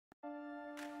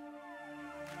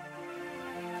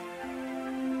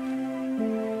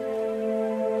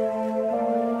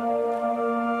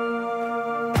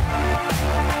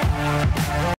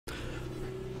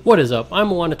What is up? I'm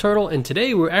Moana Turtle, and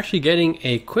today we're actually getting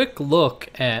a quick look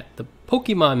at the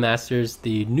Pokemon Masters,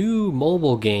 the new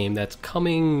mobile game that's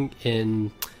coming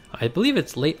in, I believe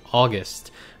it's late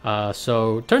August.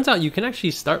 So turns out you can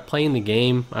actually start playing the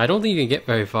game. I don't think you can get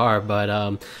very far,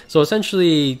 but so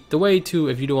essentially the way to,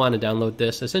 if you do want to download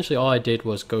this, essentially all I did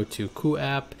was go to Cool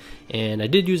App, and I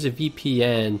did use a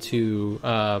VPN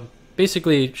to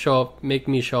basically make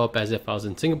me show up as if I was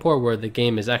in Singapore, where the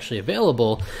game is actually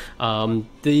available.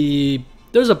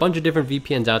 There's a bunch of different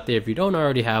VPNs out there. If you don't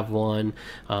already have one,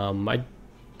 I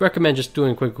recommend just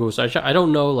doing a quick Google search. I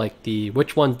don't know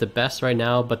which one's the best right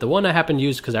now, but the one I happen to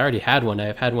use, because I already had one,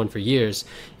 I've had one for years,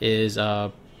 is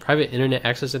Private Internet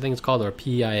Access, I think it's called, or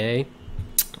PIA.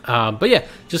 But yeah,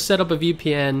 just set up a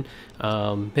VPN,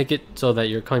 make it so that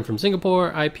you're coming from Singapore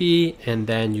IP, and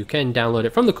then you can download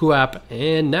it from the Cool app.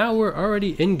 And now we're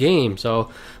already in game, so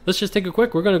let's just take a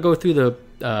quick. We're gonna go through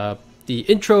the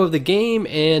intro of the game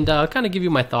and kind of give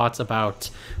you my thoughts about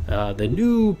the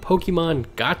new Pokemon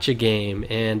gacha game.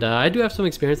 And I do have some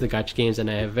experience with the gacha games, and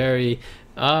I have very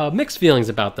mixed feelings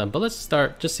about them. But let's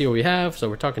start, just see what we have. So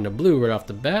we're talking to Blue right off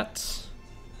the bat.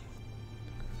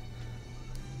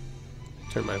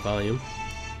 Turn my volume.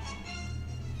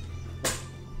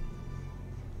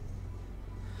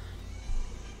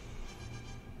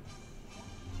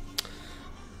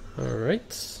 All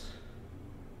right.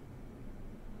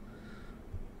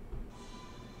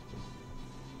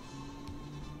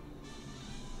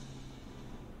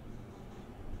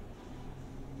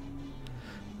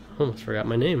 Almost forgot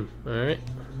my name. All right.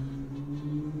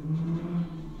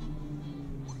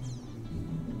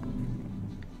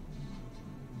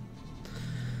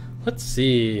 Let's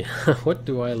see. What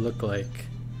do I look like?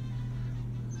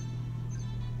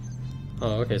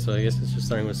 Oh, okay, so I guess it's just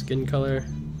starting with skin color.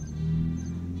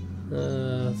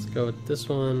 Let's go with this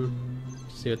one.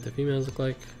 See what the females look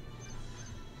like.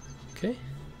 Okay.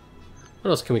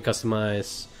 What else can we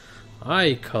customize?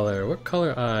 Eye color. What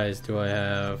color eyes do I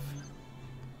have?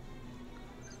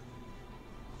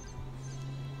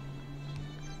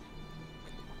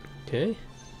 Okay.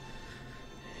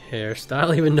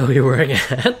 Hairstyle, even though you're wearing a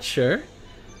hat, sure.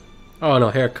 Oh no,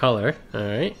 hair color.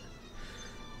 Alright.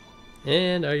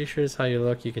 And are you sure this is how you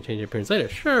look? You can change your appearance later.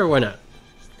 Sure, why not?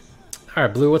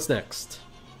 Alright, Blue, what's next?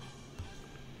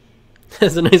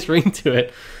 There's a nice ring to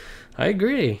it. I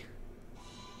agree.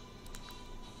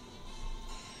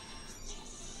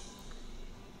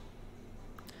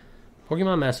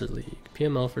 Pokemon Masters League,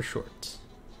 PML for short.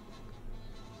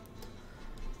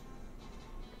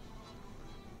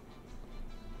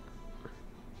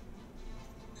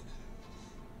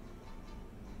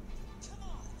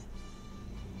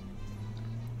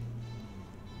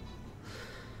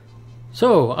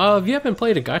 So, if you haven't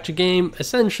played a gacha game,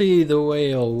 essentially the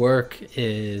way it'll work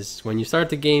is when you start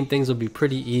the game, things will be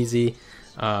pretty easy.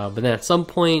 But then at some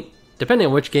point, depending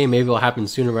on which game, maybe it'll happen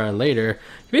sooner rather than later,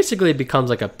 basically it becomes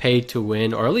like a pay to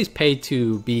win, or at least pay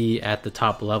to be at the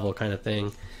top level kind of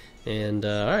thing. And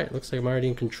alright, looks like I'm already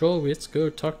in control. Let's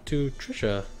go talk to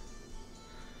Trisha.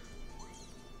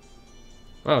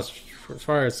 Wow, as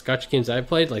far as gacha games I've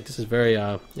played, like, this is very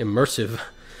immersive.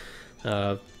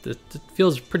 It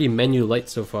feels pretty menu light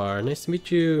so far. Nice to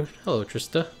meet you. Hello,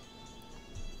 Trista.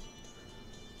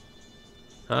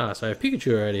 Ah, so I have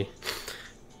Pikachu already.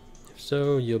 If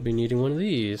so, you'll be needing one of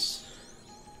these.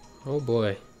 Oh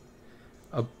boy.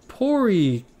 A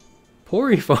Pori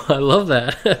phone. I love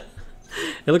that.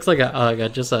 It looks like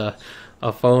just a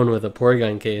phone with a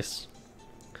Porygon case.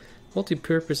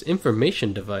 Multi-purpose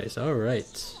information device.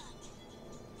 Alright.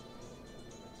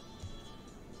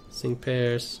 Sync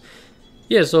pairs.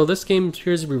 Yeah, so this game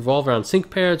appears to revolve around sync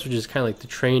pairs, which is kind of like the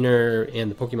trainer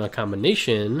and the Pokemon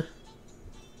combination.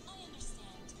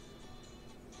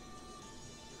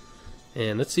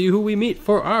 And let's see who we meet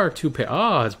for our two pair.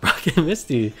 Oh, it's Brock and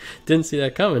Misty. Didn't see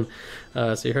that coming.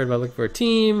 So you heard about looking for a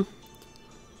team.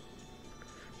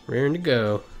 Raring to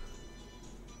go.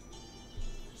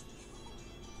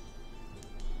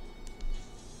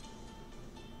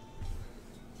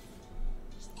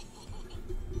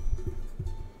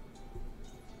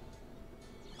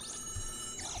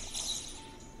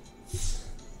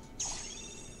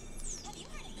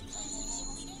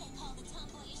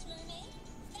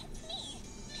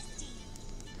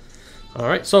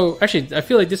 Alright, so actually I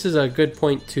feel like this is a good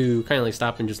point to kind of like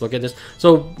stop and just look at this.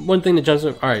 So one thing that jumps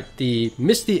up, alright, the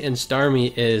Misty and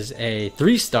Starmie is a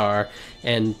 3-star,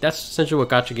 and that's essentially what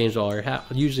gacha games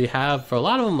usually have. For a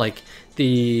lot of them, like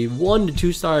the 1 to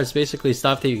 2 stars basically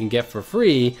stuff that you can get for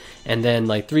free, and then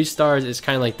like 3 stars is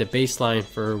kind of like the baseline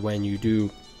for when you do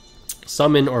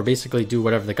summon or basically do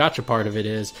whatever the gacha part of it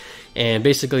is, and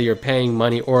basically you're paying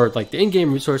money or like the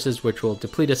in-game resources, which will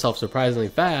deplete itself surprisingly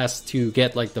fast to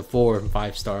get like the 4 and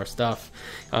 5 star stuff.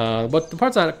 But the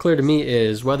part's not clear to me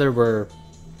is whether we're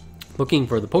looking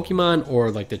for the Pokemon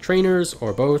or like the trainers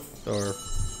or both, or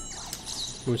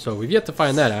so we've yet to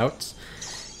find that out.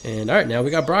 And alright, now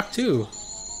we got Brock too.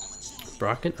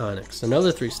 Brock and Onyx,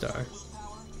 another 3 star.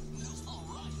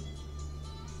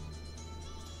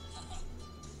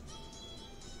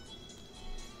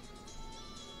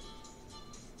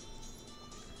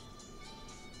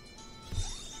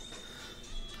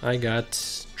 I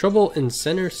got Trouble in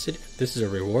Center City. This is a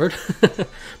reward.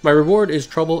 My reward is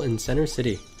Trouble in Center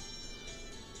City.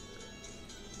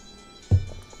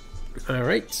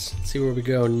 Alright, let's see where we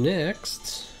go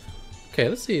next. Okay,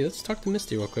 let's see. Let's talk to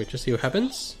Misty real quick, just see what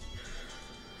happens.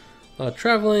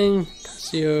 Traveling,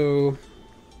 Casio.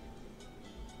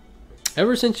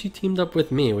 Ever since you teamed up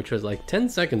with me, which was like 10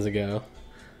 seconds ago,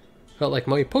 felt like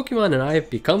my Pokemon and I have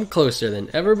become closer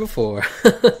than ever before.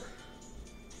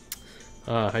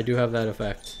 I do have that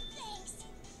effect.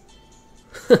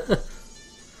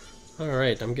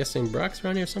 Alright, I'm guessing Brock's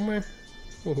around here somewhere.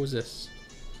 Oh, who's this?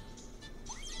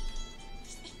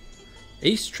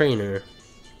 Ace Trainer.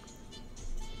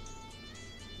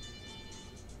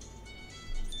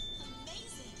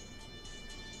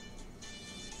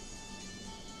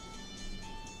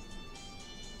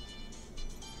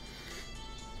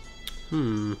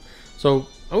 So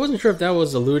I wasn't sure if that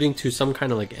was alluding to some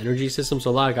kind of like energy system. So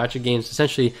a lot of gacha games,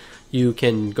 essentially, you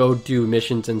can go do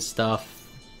missions and stuff,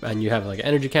 and you have like an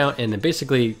energy count, and it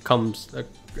basically comes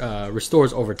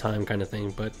restores over time, kind of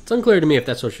thing. But it's unclear to me if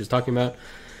that's what she was talking about.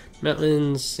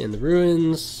 Mountains and the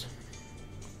ruins.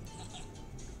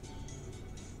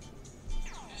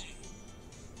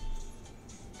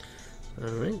 All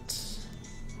right.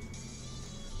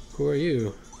 Who are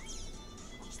you?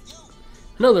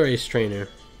 Another Ace Trainer.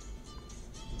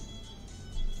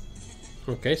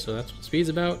 Okay, so that's what speed's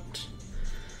about.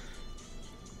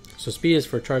 So speed is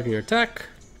for charging your attack.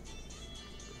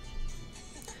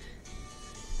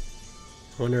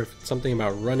 I wonder if something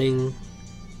about running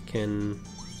can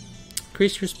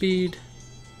increase your speed.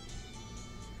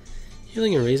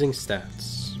 Healing and raising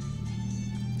stats.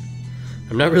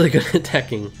 I'm not really good at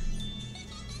attacking.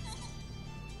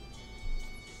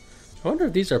 I wonder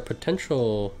if these are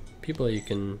potential people you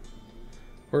can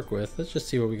work with. Let's just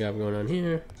see what we got going on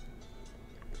here.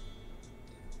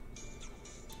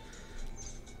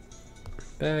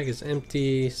 Bag is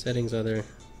empty, settings other.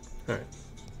 Alright.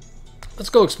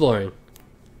 Let's go exploring.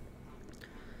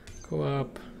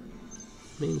 Co-op.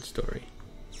 Main story.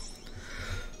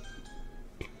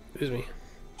 Excuse me.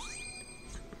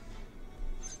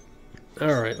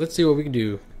 Alright, let's see what we can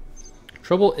do.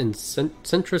 Trouble in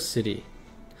Centra City.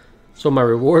 So my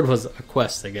reward was a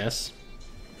quest, I guess.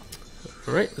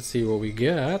 Alright, let's see what we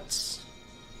got.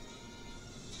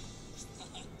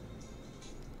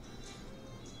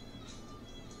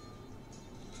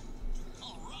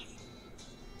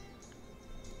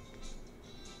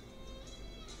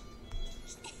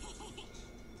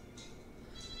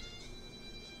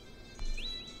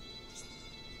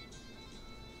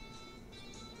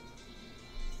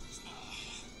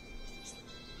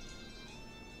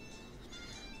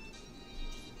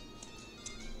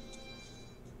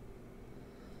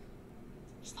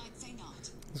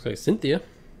 Looks like Cynthia.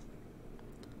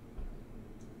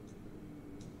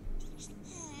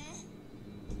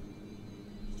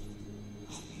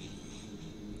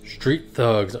 Street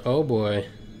thugs, oh boy.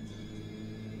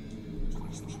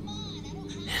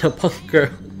 And a punk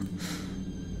girl.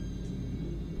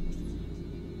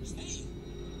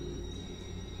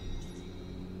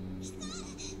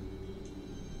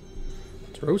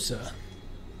 It's Rosa.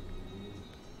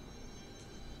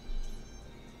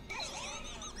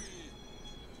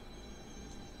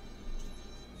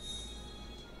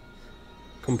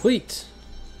 Complete.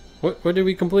 What did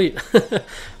we complete?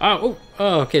 Oh,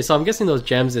 okay, so I'm guessing those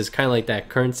gems is kind of like that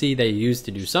currency that you use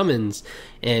to do summons,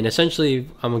 and essentially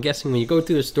I'm guessing when you go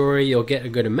through the story you'll get a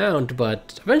good amount,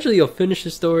 but eventually you'll finish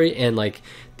the story and like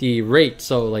the rate,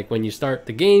 so like when you start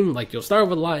the game, like you'll start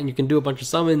with a lot and you can do a bunch of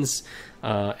summons,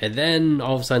 and then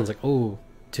all of a sudden it's like, oh,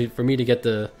 for me to get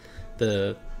the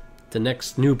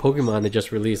next new Pokemon they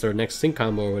just released, or next sync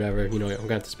combo or whatever, you know, I'm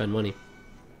gonna have to spend money.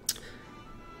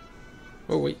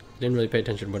 Oh wait, didn't really pay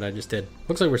attention to what I just did.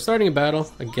 Looks like we're starting a battle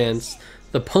against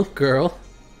the punk girl.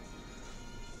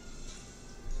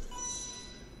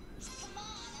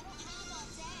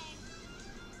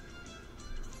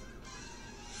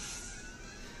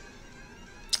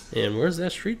 And where's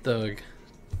that street thug?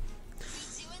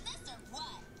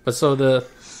 But so the...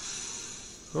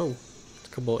 Oh,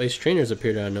 couple ace trainers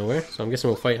appeared out of nowhere, so I'm guessing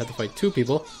we'll have to fight 2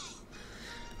 people.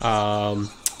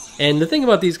 And the thing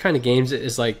about these kind of games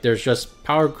is like there's just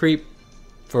power creep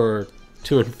to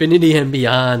infinity and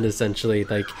beyond. Essentially,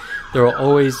 like there will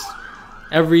always,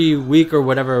 every week or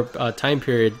whatever time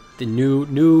period, the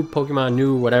new Pokemon,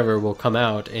 new whatever will come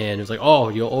out, and it's like, oh,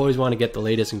 you'll always want to get the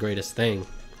latest and greatest thing.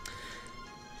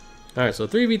 All right, so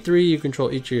 3v3, you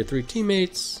control each of your 3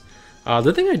 teammates.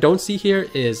 The thing I don't see here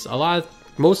is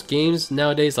most games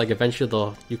nowadays, like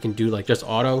eventually you can do like just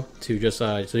auto to just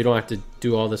so you don't have to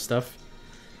do all this stuff.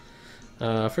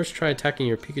 First try attacking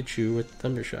your Pikachu with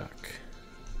Thundershock.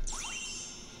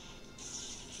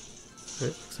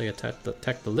 Alright, looks like I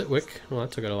attacked the Litwick. Well,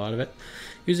 that took out a lot of it.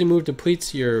 Using move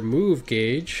depletes your move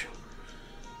gauge.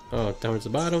 Oh, downwards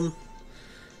the bottom.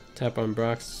 Tap on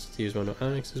Brock's to use one of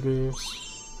Onix's moves.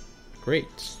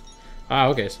 Great.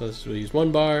 Okay, so we'll use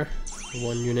 1 bar,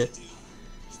 1 unit.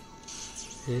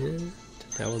 And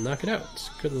that will knock it out.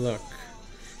 Good luck.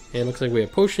 And it looks like we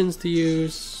have potions to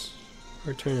use.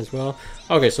 Our turn as well.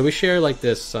 Okay, so we share like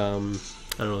this, I don't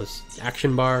know, this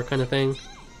action bar kind of thing.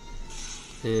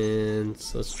 And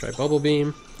so let's try Bubble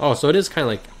Beam. Oh, so it is kind of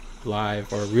like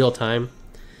live or real time.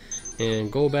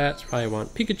 And Golbats probably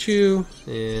want Pikachu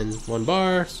and 1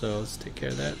 bar, so let's take care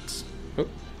of that. Oh.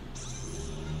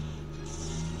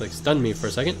 Like stunned me for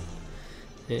a second.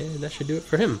 And that should do it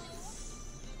for him.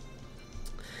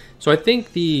 So I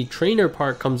think the trainer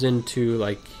part comes into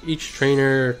like each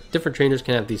trainer, different trainers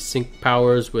can have these sync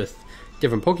powers with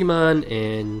different Pokemon,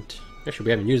 and actually we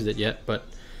haven't used it yet, but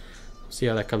we'll see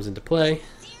how that comes into play.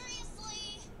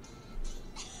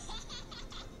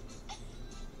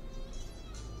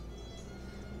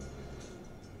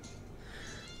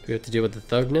 Do we have to deal with the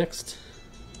Thug next?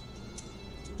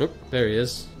 Nope, there he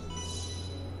is.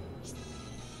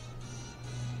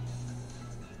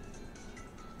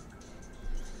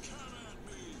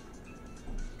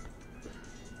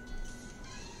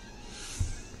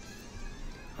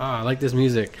 Ah, I like this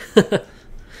music. Alright,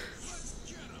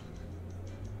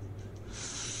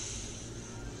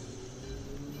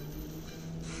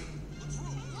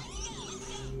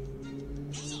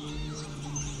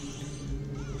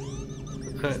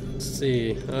 let's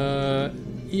see.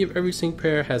 Every sync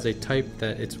pair has a type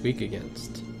that it's weak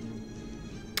against.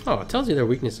 Oh, it tells you their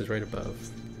weaknesses right above.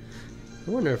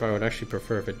 I wonder if I would actually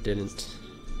prefer if it didn't.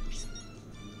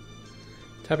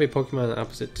 Tap a Pokemon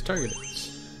opposite to target it.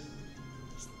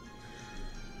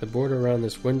 The border around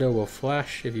this window will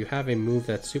flash if you have a move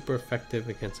that's super effective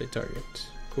against a target.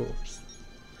 Cool.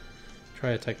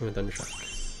 Try attacking with Thundershock.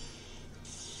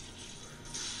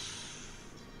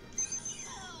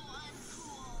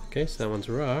 Okay, so that one's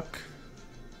rock.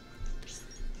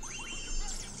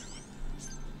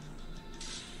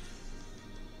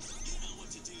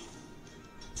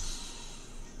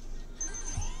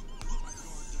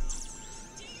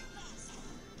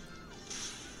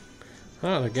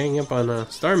 Ah, they're ganging up on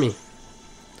Starmie.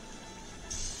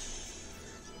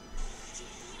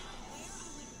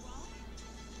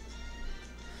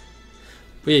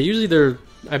 But yeah, usually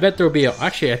I bet there'll be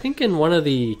actually, I think in one of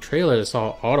the trailers I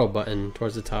saw an auto button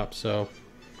towards the top, so.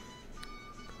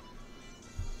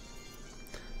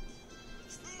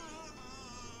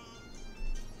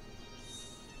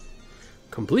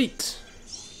 Complete.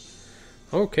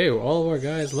 Okay, well, all of our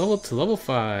guys leveled to level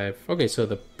 5. Okay, so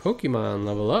the Pokemon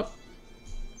level up.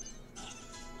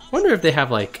 Wonder if they have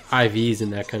like IVs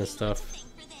and that kind of stuff.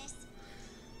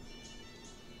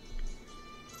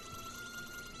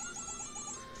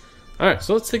 Alright,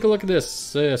 so let's take a look at this.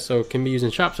 So it can be used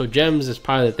in shop. So gems is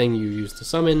probably the thing you use to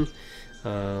summon.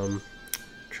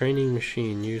 Training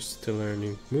machine used to learn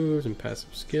new moves and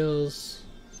passive skills.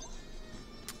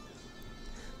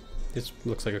 This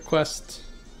looks like a quest.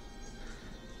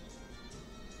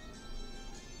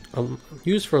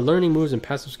 Used for learning moves and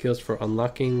passive skills for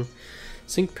unlocking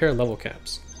sync pair level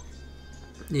caps.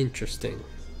 Interesting.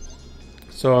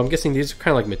 So I'm guessing these are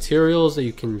kind of like materials that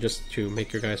you can just to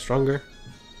make your guys stronger.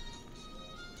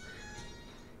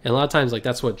 And a lot of times, like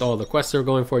that's what all the quests are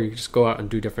going for. You can just go out and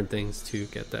do different things to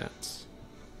get that.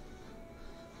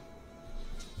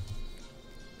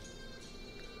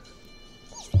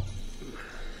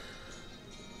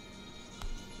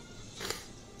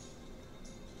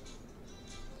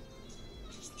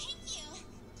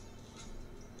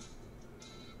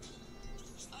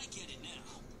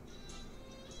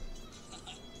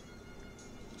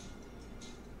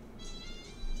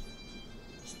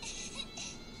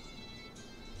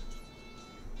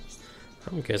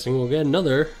 I'm guessing we'll get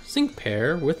another sync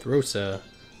pair with Rosa.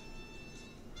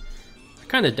 I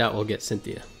kind of doubt we'll get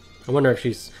Cynthia. I wonder if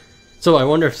she's... So I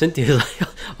wonder if Cynthia's like,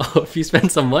 oh, if you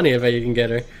spend some money, I bet you can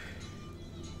get her.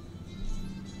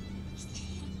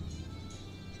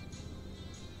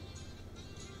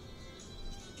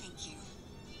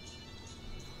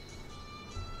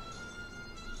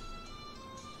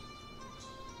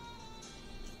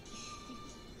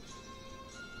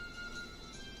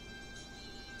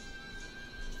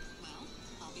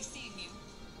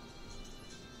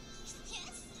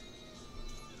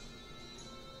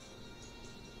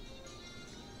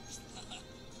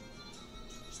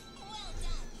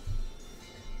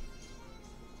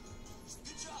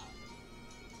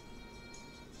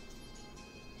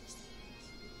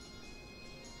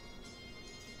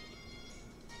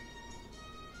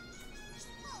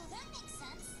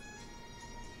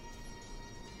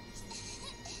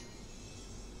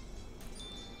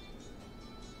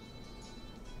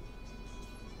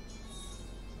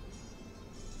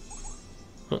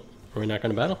 Are we not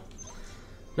going to battle?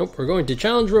 Nope, we're going to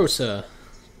challenge Rosa.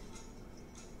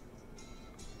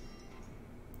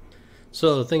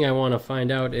 So the thing I want to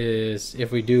find out is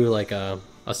if we do like a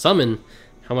summon,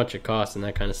 how much it costs and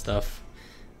that kind of stuff.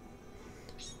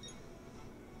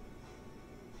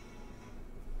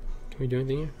 Can we do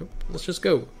anything here? Nope. Let's just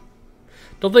go.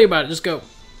 Don't think about it, just go. I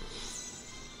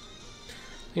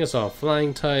think I saw a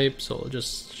flying type, so we'll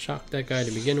just shock that guy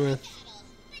to begin with.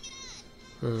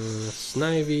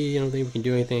 Snivy, I don't think we can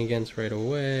do anything against right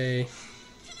away.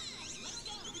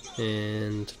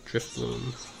 And Drift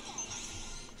Bloom.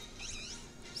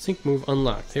 Sync move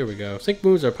unlocked. Here we go. Sync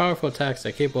moves are powerful attacks that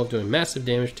are capable of doing massive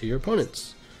damage to your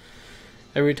opponents.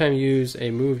 Every time you use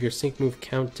a move, your sync move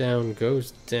countdown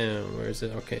goes down. Where is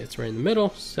it? Okay, it's right in the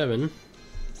middle. 7.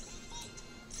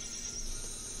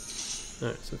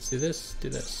 Alright, so let's do this. Do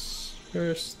this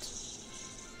first.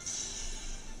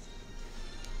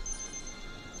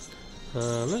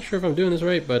 I'm not sure if I'm doing this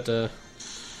right, but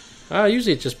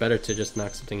usually it's just better to just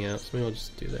knock something out. So maybe I'll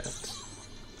just do that.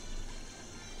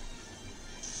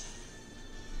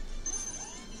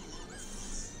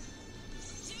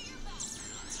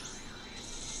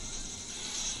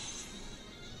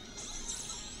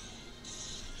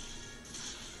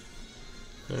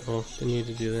 Alright, well, they need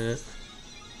to do that.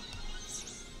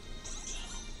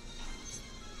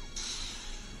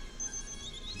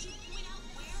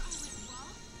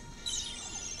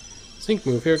 Sync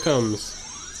move, here it comes.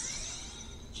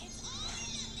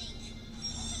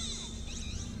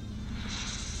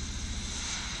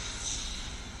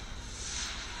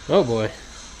 Oh boy.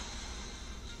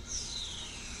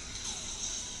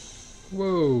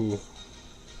 Whoa.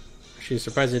 Actually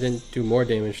surprised it didn't do more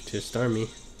damage to Starmie.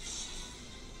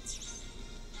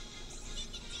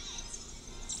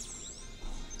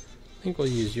 I think we'll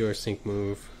use your sync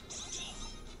move.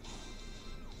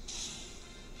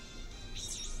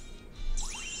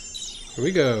 Here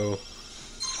we go.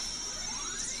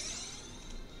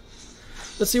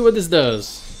 Let's see what this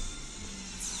does.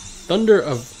 Thunder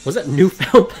of... Was that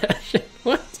Newfound Passion?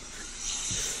 What?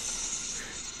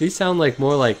 These sound like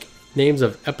more like names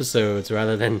of episodes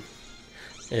rather than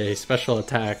a special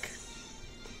attack.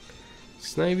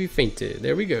 Snivy fainted.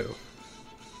 There we go.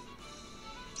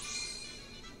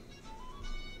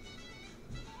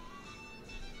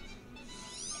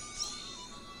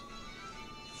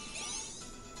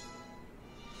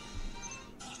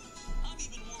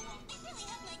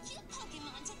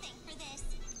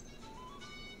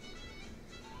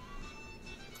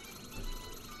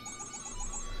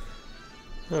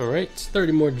 Alright,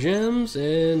 30 more gems,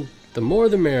 and the more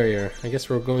the merrier. I guess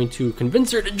we're going to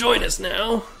convince her to join us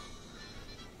now.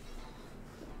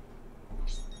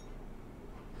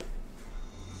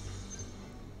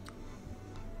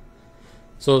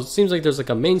 So it seems like there's like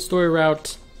a main story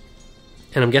route,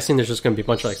 and I'm guessing there's just going to be a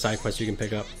bunch of like side quests you can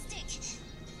pick up.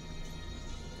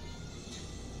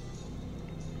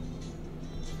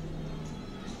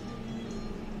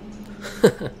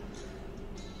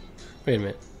 Wait a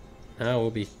minute. Now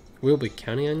we'll be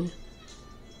counting on you?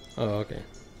 Oh, okay.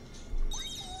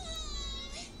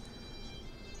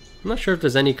 I'm not sure if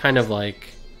there's any kind of like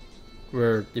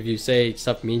where if you say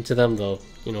stuff mean to them, they'll,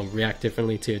 you know, react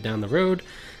differently to you down the road.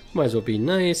 Might as well be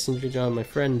nice and good job, my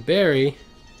friend Barry.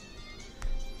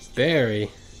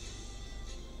 Barry.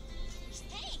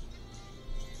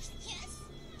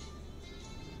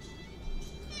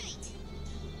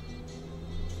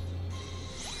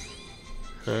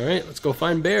 Alright, let's go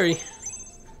find Barry.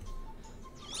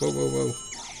 Whoa, whoa, whoa.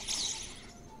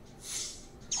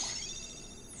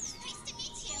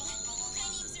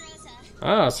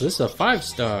 Ah, so this is a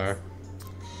 5-star.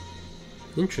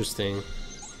 Interesting.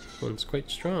 This one's quite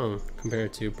strong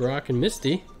compared to Brock and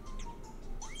Misty.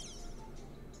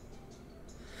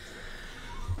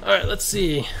 Alright, let's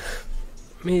see.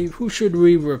 Maybe who should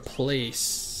we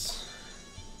replace?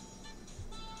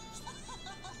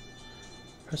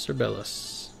 Professor Bellis.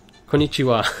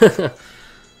 Konnichiwa.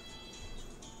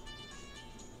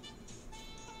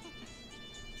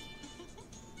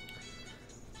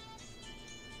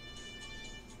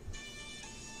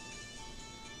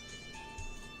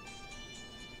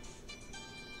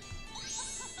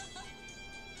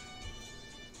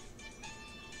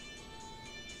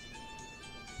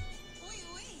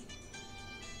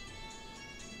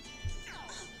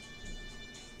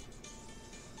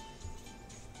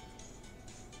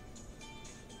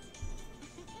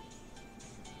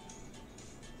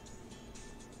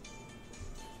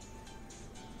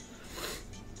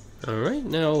 Alright,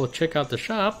 now we'll check out the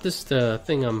shop. This is the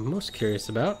thing I'm most curious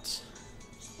about.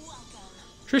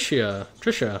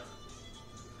 Trisha.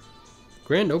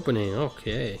 Grand opening,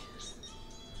 okay.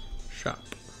 Shop.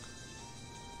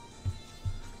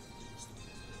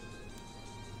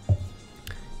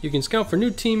 You can scout for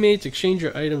new teammates, exchange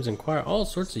your items, and acquire all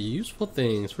sorts of useful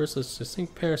things. First, let's just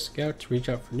sync pair scout to reach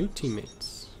out for new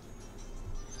teammates.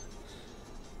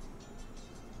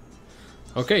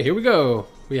 Okay, here we go.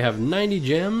 We have 90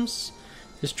 gems.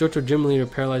 This Johto gym leader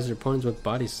paralyzes their opponents with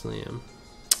body slam.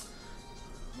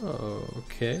 Oh,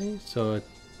 okay, so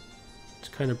it's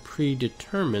kind of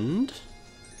predetermined.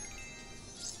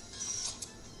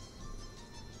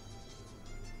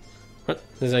 What?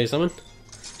 Is that you summon?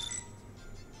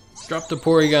 Drop the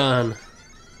Porygon.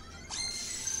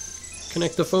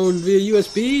 Connect the phone via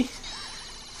USB.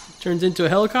 Turns into a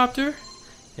helicopter.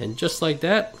 And just like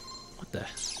that, what the?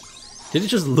 Did it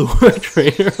just lure a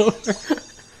trainer over?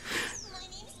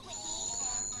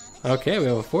 Okay, we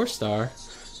have a 4-star.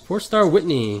 4-star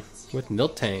Whitney with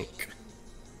Milk Tank.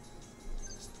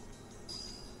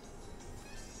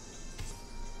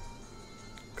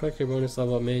 Collect your bonus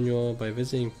level up manual by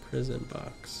visiting Prison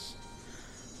Box.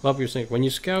 Level up your sync. When you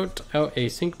scout out a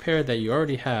sync pair that you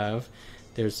already have,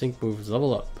 their sync moves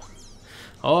level up.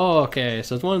 Oh, okay.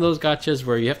 So it's one of those gachas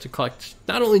where you have to collect.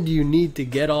 Not only do you need to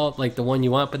get all like the one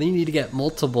you want, but then you need to get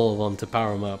multiple of them to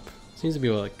power them up. Seems to be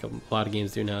what like a lot of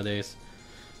games do nowadays.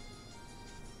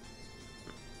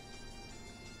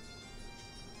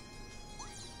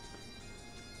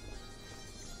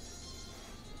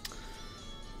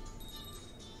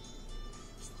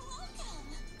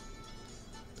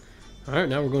 Alright,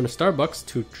 now we're going to Starbucks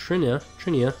to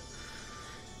Trinia.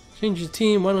 Change your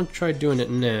team. Why don't you try doing it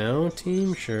now?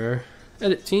 Team, sure.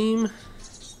 Edit team.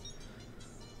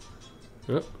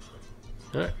 Oh.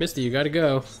 Alright, Misty, you gotta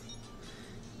go.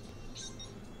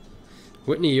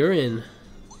 Whitney, you're in.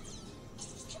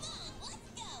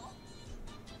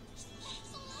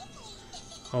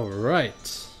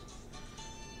 Alright.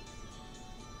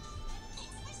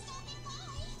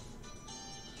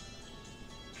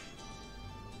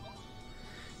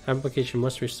 Application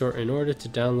must restore in order to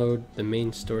download the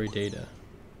main story data.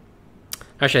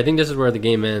 Actually, I think this is where the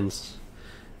game ends.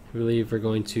 I believe we're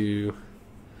going to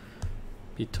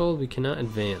be told we cannot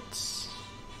advance.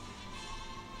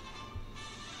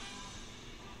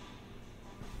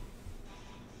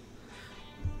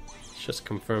 Let's just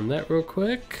confirm that real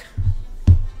quick.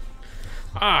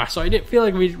 So I didn't feel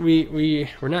like we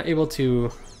were not able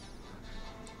to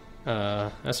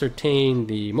ascertain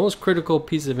the most critical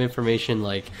piece of information,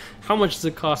 like how much does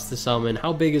it cost to summon,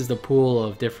 how big is the pool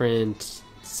of different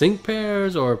sync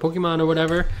pairs or Pokemon or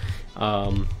whatever,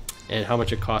 and how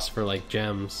much it costs for like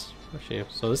gems. Actually,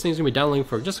 so this thing's gonna be downloading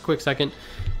for just a quick second,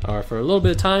 or for a little bit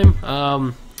of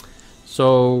time.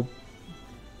 So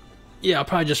yeah, I'll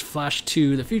probably just flash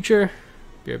to the future.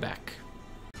 Be right back.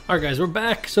 Alright guys, we're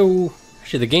back. So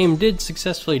actually the game did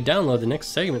successfully download the next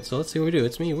segment, so let's see what we do.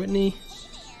 It's me, Whitney.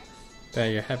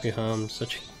 You're happy, huh? I'm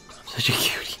such a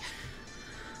cutie.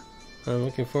 I'm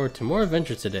looking forward to more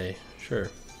adventure today. Sure.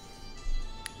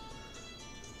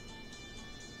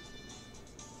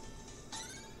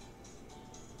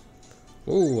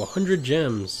 Whoa, 100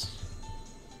 gems.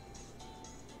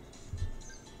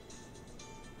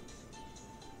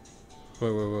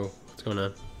 Whoa. What's going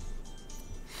on?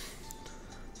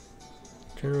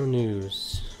 General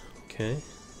news. Okay.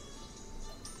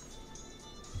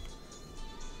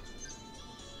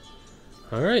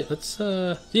 Alright, let's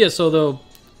yeah, so the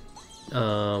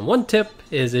one tip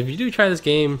is if you do try this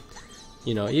game,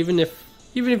 you know, even if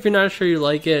you're not sure you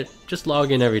like it, just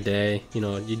log in every day. You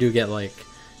know, you do get like,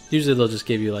 usually they'll just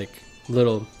give you like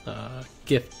little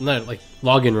gift, not like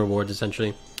login rewards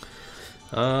essentially.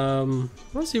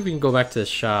 Let's see if we can go back to the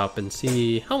shop and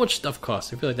see how much stuff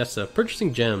costs. I feel like that's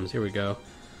purchasing gems. Here we go.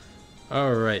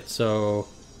 Alright, so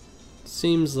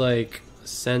seems like a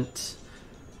cent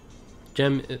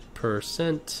gem per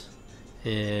cent,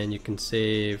 and you can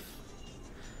save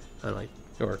like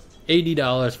or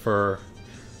 $80 for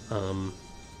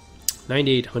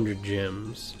 9,800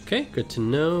 gems. Okay, good to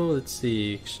know. Let's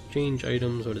see, exchange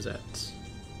items. What is that?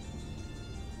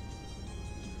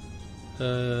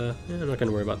 Yeah, I'm not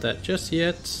gonna worry about that just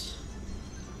yet.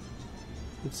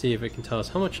 Let's see if it can tell us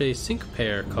how much a sync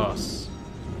pair costs.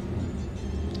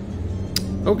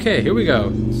 Okay, here we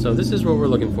go. So this is what we're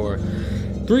looking for.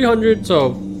 300.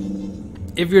 So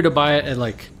if you're to buy it at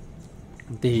like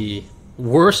the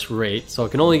worst rate, so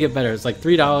it can only get better, it's like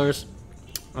 $3,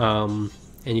 and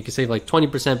you can save like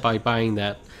 20% by buying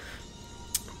the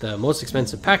most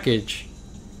expensive package.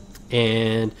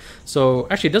 And so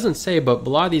actually it doesn't say, but a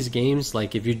lot of these games,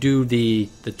 like if you do the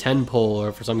 10 pull,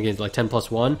 or for some games like 10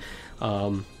 plus 1,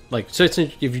 like so it's,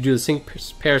 if you do the sync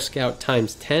pair scout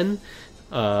times 10,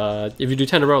 if you do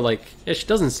 10 in a row, like it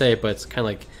doesn't say, but it's kind of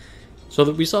like, so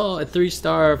that we saw a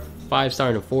 3-star 5-star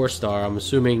and a 4-star, I'm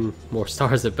assuming more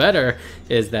stars the better,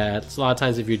 is that a lot of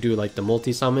times if you do like the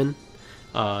multi-summon,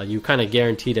 you kind of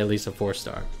guaranteed at least a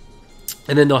 4-star.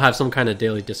 And then they'll have some kind of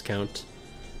daily discount.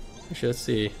 Actually, let's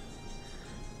see.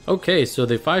 Okay, so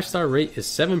the 5-star rate is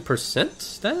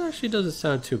 7%. That actually doesn't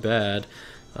sound too bad.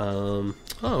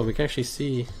 Oh, we can actually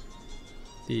see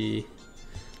the...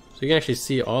 So you can actually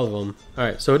see all of them.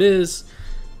 Alright, so it is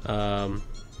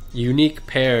unique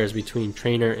pairs between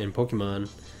trainer and Pokemon.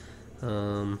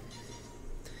 And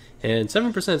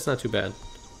 7% is not too bad.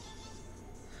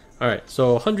 Alright,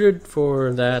 so 100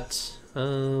 for that.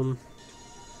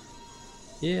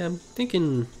 Yeah, I'm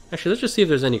thinking... Actually, let's just see if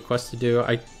there's any quests to do.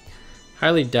 I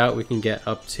highly doubt we can get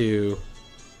up to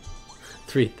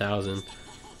 3,000.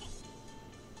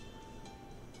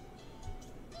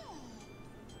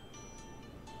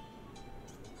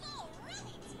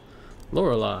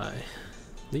 Lorelei,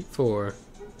 Elite 4.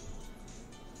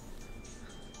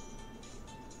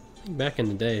 I think back in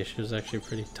the day, she was actually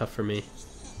pretty tough for me.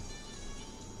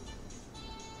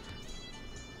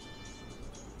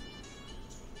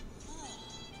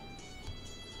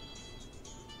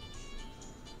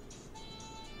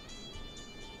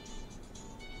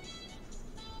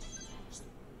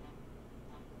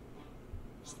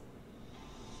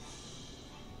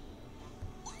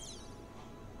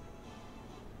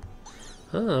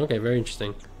 Oh, okay, very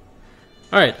interesting.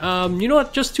 Alright, you know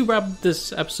what, just to wrap up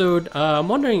this episode,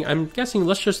 I'm guessing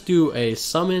let's just do a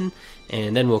summon,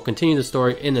 and then we'll continue the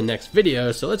story in the next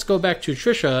video. So let's go back to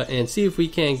Trisha and see if we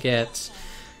can get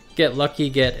lucky,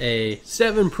 get a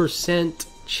 7%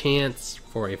 chance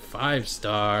for a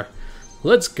 5-star.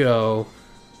 Let's go.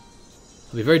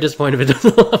 I'll be very disappointed if it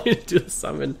doesn't allow me to do the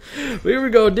summon. But here we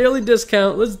go, daily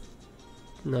discount, let's...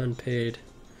 Non-paid. Do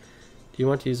you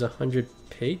want to use 100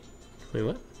 paid? Wait,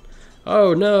 what?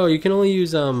 Oh no, you can only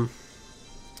use okay,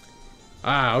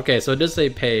 so it does say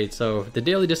paid. So the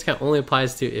daily discount only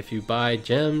applies to if you buy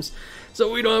gems.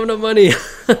 So we don't have enough money.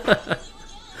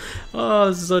 Oh,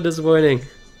 this is so disappointing.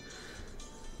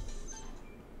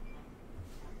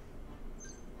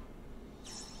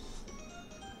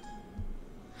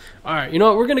 Alright, you know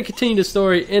what, we're going to continue the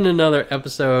story in another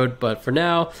episode, but for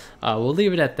now, we'll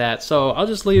leave it at that. So I'll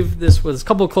just leave this with a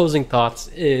couple of closing thoughts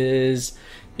is,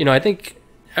 you know, I think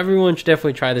everyone should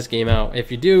definitely try this game out.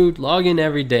 If you do, log in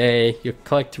every day, you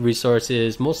collect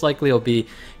resources, most likely it'll be,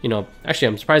 you know, actually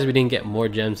I'm surprised we didn't get more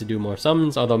gems to do more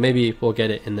summons, although maybe we'll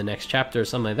get it in the next chapter or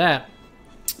something like that.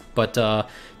 But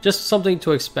just something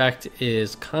to expect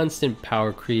is constant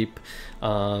power creep.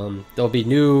 There'll be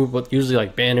new, but usually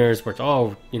like banners where it's,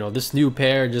 oh, you know, this new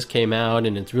pair just came out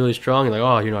and it's really strong. Like,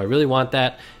 oh, you know, I really want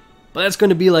that. But that's going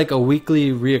to be like a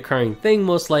weekly reoccurring thing,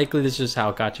 most likely. This is just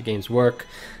how gacha games work.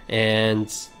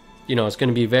 And, you know, it's going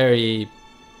to be very,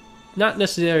 not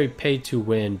necessarily pay to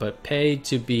win, but pay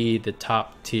to be the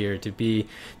top tier, to be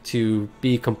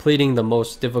completing the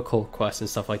most difficult quests and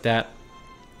stuff like that.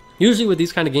 Usually with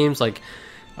these kind of games, like,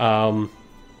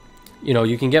 you know,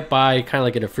 you can get by kind of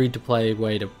like in a free-to-play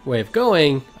way of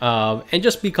going, and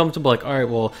just be comfortable, like, all right,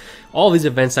 well, all these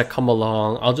events that come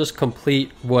along, I'll just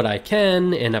complete what I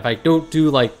can, and if I don't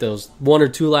do, like, those 1 or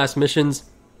 2 last missions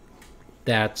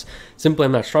that simply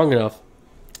I'm not strong enough,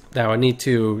 that I need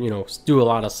to, you know, do a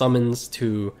lot of summons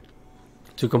to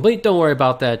complete, don't worry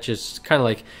about that. Just kind of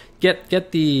like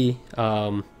get the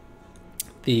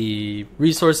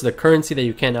resources, the currency that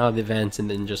you can out of the events, and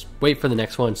then just wait for the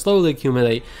next one, slowly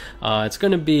accumulate. It's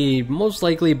going to be most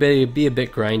likely be a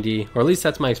bit grindy, or at least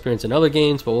that's my experience in other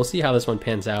games, but we'll see how this one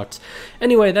pans out.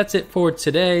 Anyway, that's it for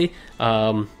today.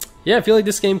 Yeah, I feel like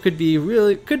this game could be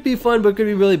fun, but could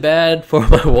be really bad for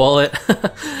my wallet.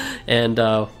 And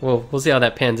we'll see how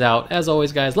that pans out. As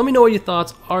always, guys, let me know what your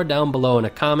thoughts are down below in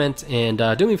a comment, and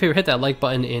do me a favor, hit that like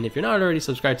button, and if you're not already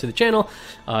subscribed to the channel,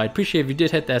 I'd appreciate if you did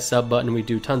hit that sub button. We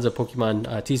do tons of Pokemon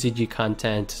TCG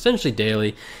content, essentially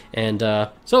daily. And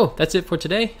so that's it for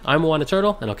today. I'm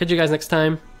Turtle, and I'll catch you guys next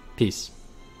time. Peace.